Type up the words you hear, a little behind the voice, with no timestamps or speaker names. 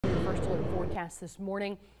forecast this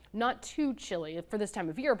morning. Not too chilly for this time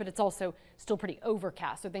of year, but it's also still pretty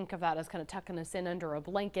overcast. So think of that as kind of tucking us in under a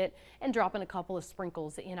blanket and dropping a couple of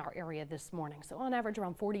sprinkles in our area this morning. So on average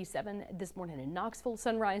around 47 this morning in Knoxville.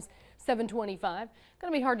 Sunrise 725.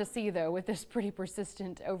 Going to be hard to see though with this pretty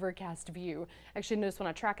persistent overcast view. Actually notice when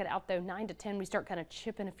I track it out though, 9 to 10 we start kind of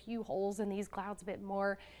chipping a few holes in these clouds a bit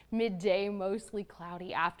more. Midday mostly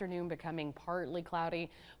cloudy, afternoon becoming partly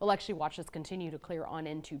cloudy. We'll actually watch this continue to clear on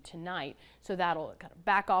into tonight. So that'll kind of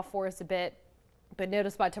back off for us a bit. But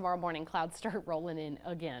notice by tomorrow morning, clouds start rolling in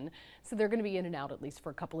again. So they're going to be in and out at least for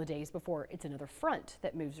a couple of days before it's another front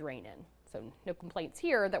that moves rain in. So no complaints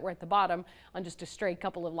here that we're at the bottom on just a stray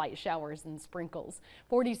couple of light showers and sprinkles.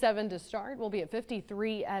 47 to start. We'll be at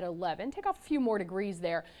 53 at 11. Take off a few more degrees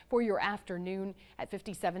there for your afternoon at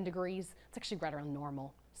 57 degrees. It's actually right around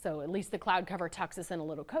normal. So at least the cloud cover tucks us in a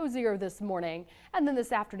little cozier this morning. And then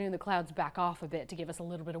this afternoon, the clouds back off a bit to give us a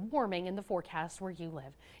little bit of warming in the forecast where you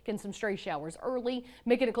live. Getting some stray showers early,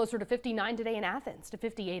 making it closer to 59 today in Athens, to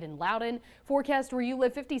 58 in Loudon. Forecast where you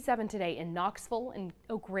live, 57 today in Knoxville and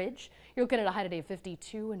Oak Ridge. You're looking at a high today of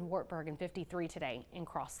 52 in Wartburg and 53 today in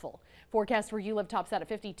Crossville. Forecast where you live tops out at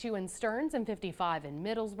 52 in Stearns and 55 in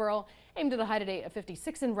Middlesboro. Aimed at a high today of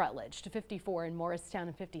 56 in Rutledge, to 54 in Morristown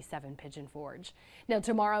and 57 Pigeon Forge. Now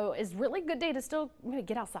tomorrow is really a good day to still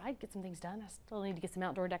get outside, get some things done. I still need to get some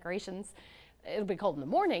outdoor decorations. It'll be cold in the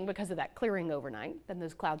morning because of that clearing overnight. Then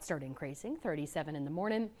those clouds start increasing. 37 in the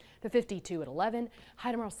morning, the 52 at 11.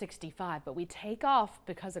 High tomorrow 65, but we take off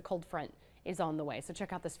because a cold front is on the way. So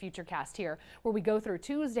check out this future cast here where we go through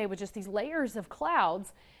Tuesday with just these layers of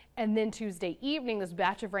clouds. And then Tuesday evening, this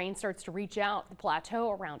batch of rain starts to reach out the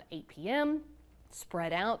plateau around 8 p.m.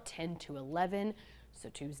 Spread out 10 to 11. So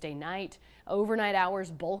Tuesday night, overnight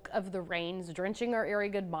hours, bulk of the rains drenching our area,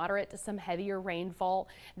 good moderate to some heavier rainfall.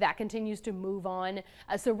 That continues to move on.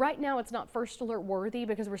 So right now it's not first alert worthy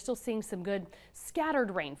because we're still seeing some good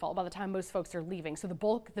scattered rainfall by the time most folks are leaving. So the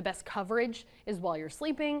bulk, the best coverage is while you're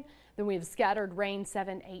sleeping. Then we have scattered rain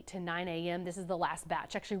 7, 8 to 9 a.m. This is the last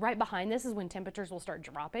batch. Actually, right behind this is when temperatures will start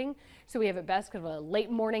dropping. So we have at best kind of a late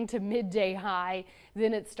morning to midday high.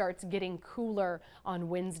 Then it starts getting cooler on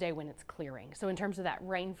Wednesday when it's clearing. So in terms of that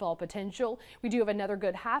rainfall potential, we do have another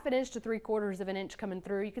good 1/2 inch to 3/4 of an inch coming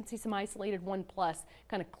through. You can see some isolated 1+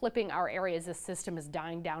 kind of clipping our area as this system is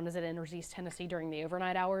dying down as it enters East Tennessee during the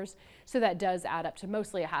overnight hours. So that does add up to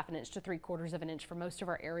mostly a 1/2 inch to 3/4 inch for most of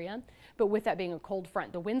our area. But with that being a cold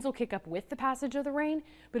front, the winds will kick up with the passage of the rain,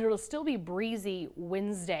 but it'll still be breezy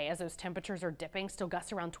Wednesday as those temperatures are dipping, still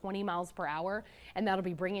gusts around 20 miles per hour. And that'll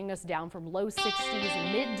be bringing us down from low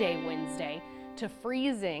 60s midday Wednesday to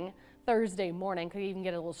freezing Thursday morning. Could even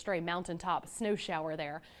get a little stray mountaintop snow shower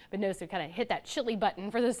there. But notice we kind of hit that chilly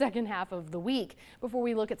button for the second half of the week before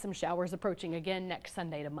we look at some showers approaching again next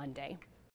Sunday to Monday.